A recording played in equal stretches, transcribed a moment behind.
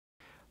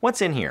What's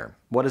in here?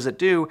 What does it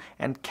do?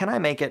 And can I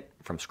make it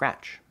from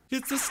scratch?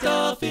 It's the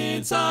stuff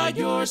inside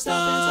your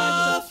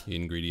stuff.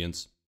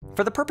 Ingredients.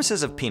 For the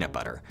purposes of peanut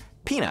butter,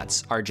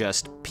 peanuts are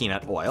just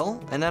peanut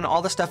oil, and then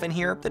all the stuff in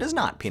here that is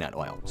not peanut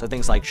oil. So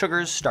things like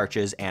sugars,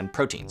 starches, and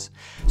proteins.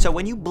 So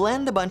when you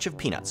blend a bunch of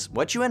peanuts,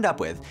 what you end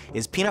up with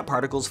is peanut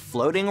particles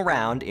floating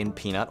around in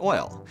peanut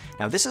oil.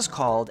 Now this is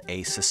called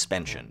a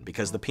suspension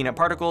because the peanut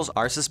particles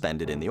are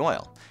suspended in the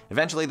oil.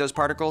 Eventually those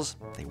particles,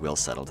 they will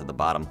settle to the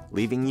bottom,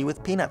 leaving you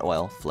with peanut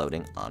oil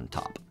floating on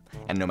top.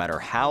 And no matter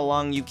how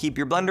long you keep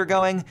your blender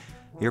going,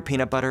 your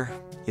peanut butter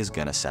is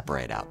gonna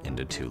separate out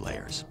into 2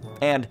 layers.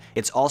 And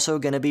it's also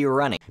gonna be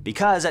runny,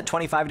 because at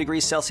 25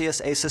 degrees Celsius,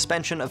 a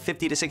suspension of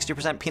 50 to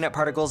 60% peanut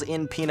particles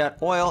in peanut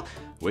oil,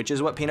 which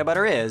is what peanut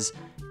butter is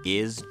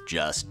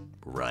just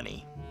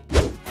runny.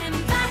 And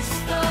that's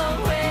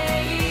the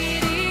way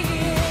it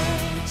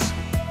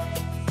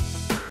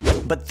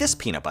is. But this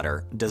peanut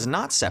butter does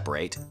not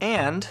separate,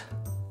 and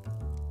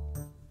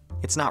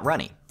it's not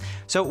runny.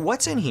 So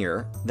what's in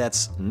here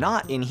that's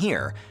not in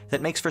here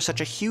that makes for such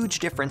a huge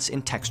difference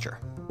in texture?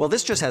 Well,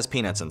 this just has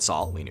peanuts and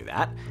salt, we knew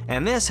that,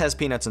 and this has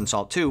peanuts and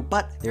salt too,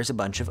 but there's a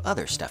bunch of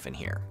other stuff in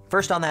here.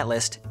 First on that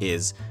list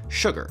is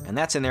sugar, and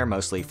that's in there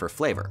mostly for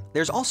flavor.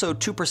 There's also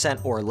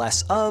 2% or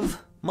less of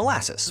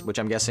molasses, which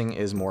I'm guessing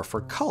is more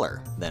for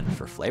color than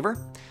for flavor.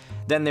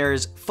 Then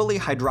there's fully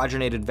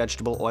hydrogenated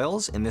vegetable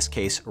oils, in this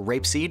case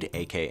rapeseed,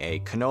 aka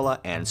canola,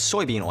 and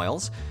soybean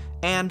oils,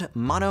 and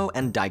mono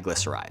and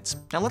diglycerides.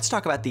 Now let's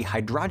talk about the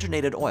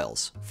hydrogenated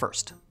oils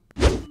first.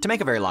 To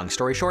make a very long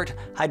story short,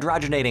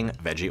 hydrogenating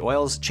veggie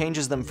oils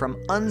changes them from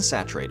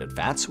unsaturated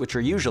fats, which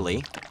are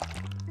usually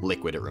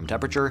liquid at room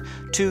temperature,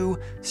 to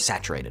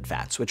saturated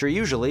fats, which are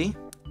usually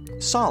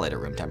solid at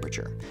room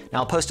temperature. Now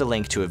I'll post a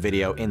link to a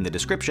video in the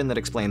description that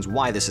explains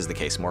why this is the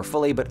case more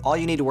fully, but all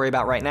you need to worry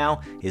about right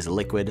now is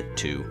liquid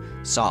to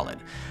solid.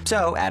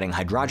 So adding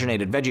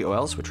hydrogenated veggie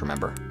oils, which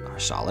remember are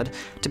solid,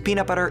 to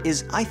peanut butter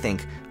is, I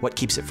think, what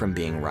keeps it from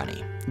being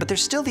runny. But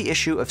there's still the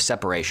issue of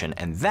separation,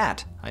 and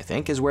that, I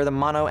think, is where the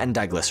mono and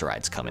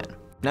diglycerides come in.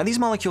 Now these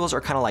molecules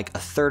are kind of like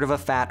 1/3 of a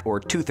fat or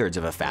 2/3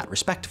 of a fat,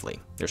 respectively.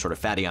 They're sort of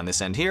fatty on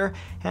this end here,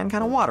 and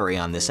kind of watery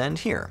on this end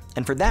here.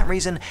 And for that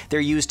reason,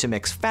 they're used to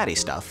mix fatty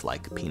stuff,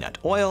 like peanut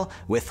oil,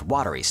 with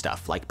watery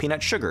stuff, like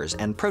peanut sugars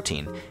and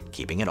protein,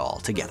 keeping it all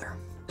together.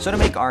 So to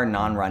make our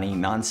non-runny,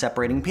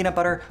 non-separating peanut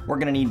butter, we're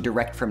gonna need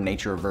direct from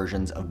nature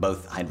versions of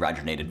both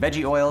hydrogenated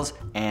veggie oils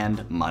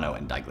and mono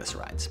and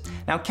diglycerides.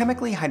 Now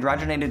chemically,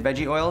 hydrogenated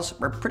veggie oils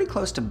are pretty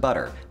close to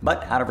butter,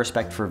 but out of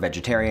respect for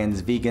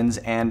vegetarians, vegans,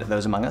 and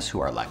those among us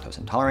who are lactose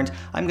intolerant,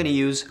 I'm gonna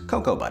use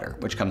cocoa butter,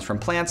 which comes from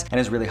plants and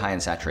is really high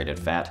in saturated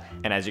fat.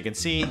 And as you can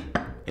see,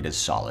 it is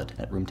solid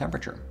at room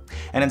temperature.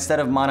 And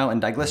instead of mono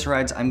and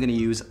diglycerides, I'm gonna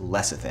use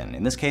lecithin,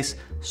 in this case,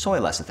 soy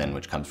lecithin,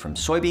 which comes from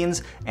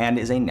soybeans and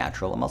is a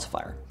natural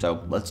emulsifier.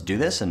 So let's do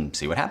this and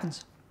see what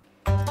happens.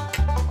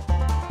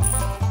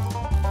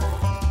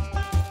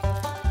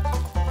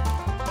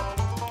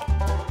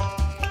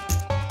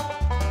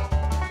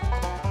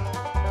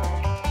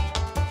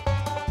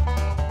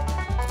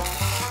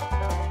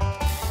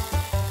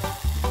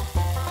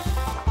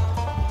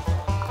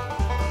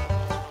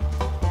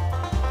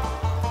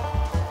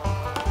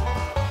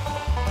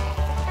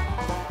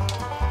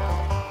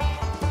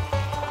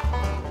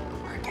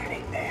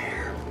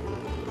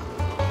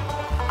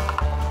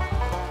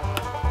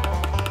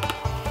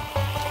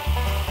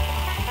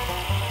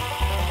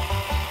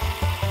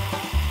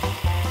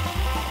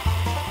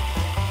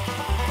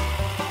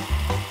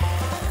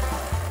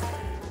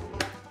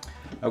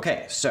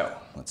 Okay, so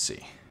let's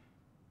see.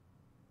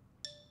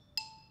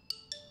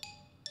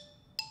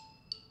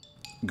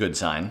 Good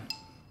sign.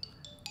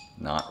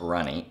 Not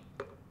runny,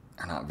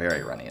 or not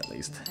very runny at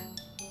least.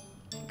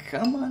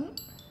 Come on.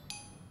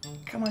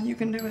 Come on, you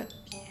can do it.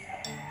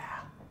 Yeah.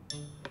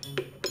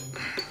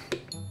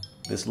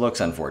 This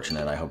looks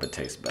unfortunate. I hope it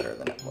tastes better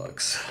than it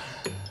looks.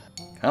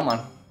 Come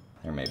on.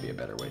 There may be a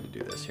better way to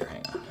do this here.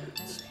 Hang on.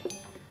 Let's see.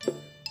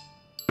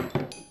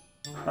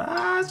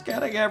 Ah, it's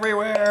getting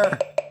everywhere.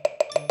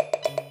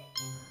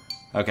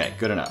 Okay,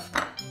 good enough.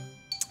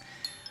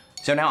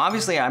 So now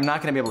obviously I'm not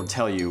gonna be able to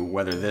tell you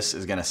whether this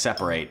is gonna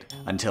separate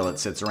until it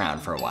sits around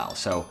for a while.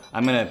 So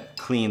I'm gonna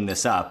clean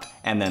this up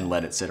and then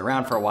let it sit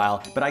around for a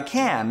while, but I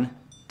can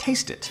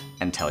taste it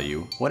and tell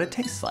you what it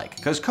tastes like.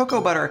 Because cocoa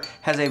butter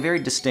has a very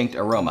distinct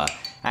aroma.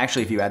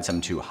 Actually, if you add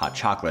some to hot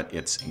chocolate,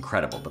 it's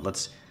incredible, but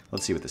let's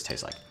see what this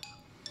tastes like.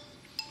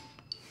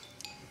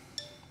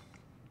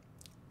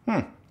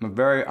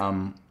 Very,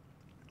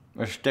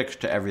 it sticks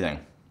to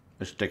everything.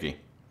 It's sticky.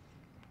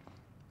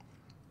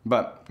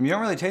 But you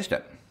don't really taste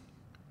it.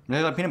 It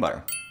tastes like peanut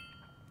butter.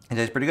 It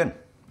tastes pretty good.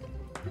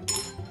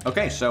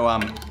 Okay, so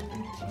I'm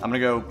gonna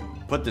go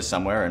put this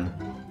somewhere and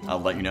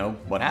I'll let you know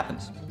what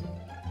happens.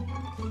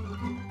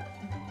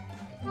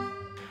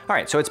 All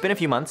right, so it's been a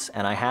few months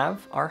and I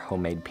have our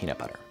homemade peanut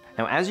butter.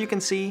 Now, as you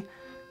can see,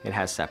 it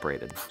has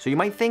separated. So you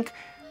might think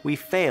we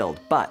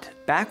failed, but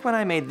back when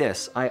I made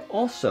this, I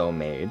also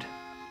made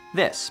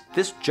This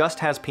just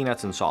has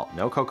peanuts and salt,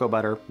 no cocoa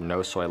butter,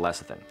 no soy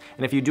lecithin.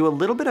 And if you do a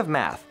little bit of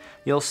math,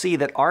 you'll see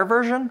that our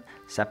version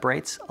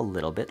separates a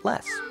little bit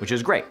less, which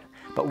is great.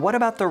 But what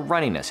about the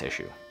runniness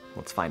issue?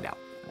 Let's find out.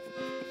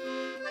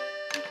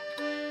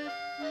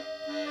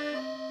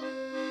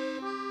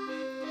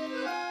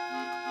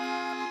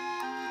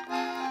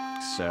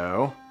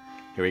 So,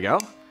 here we go.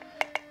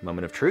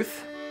 Moment of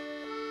truth.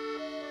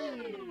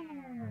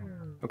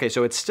 Okay,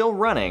 so it's still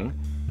running,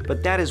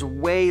 but that is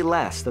way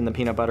less than the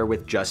peanut butter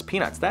with just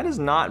peanuts. That is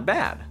not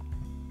bad.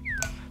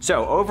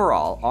 So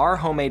overall, our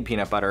homemade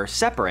peanut butter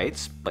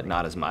separates, but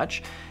not as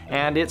much,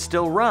 and it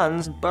still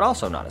runs, but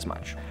also not as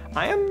much.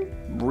 I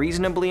am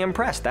reasonably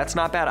impressed. That's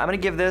not bad. I'm gonna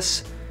give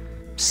this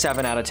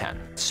 7 out of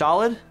 10.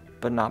 Solid,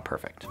 but not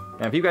perfect.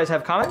 Now, if you guys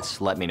have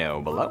comments, let me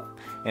know below.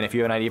 And if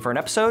you have an idea for an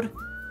episode,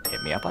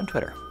 hit me up on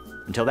Twitter.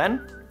 Until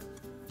then,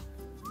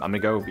 I'm gonna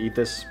go eat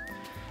this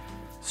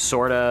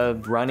sorta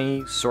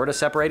runny, sorta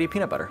separated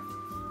peanut butter.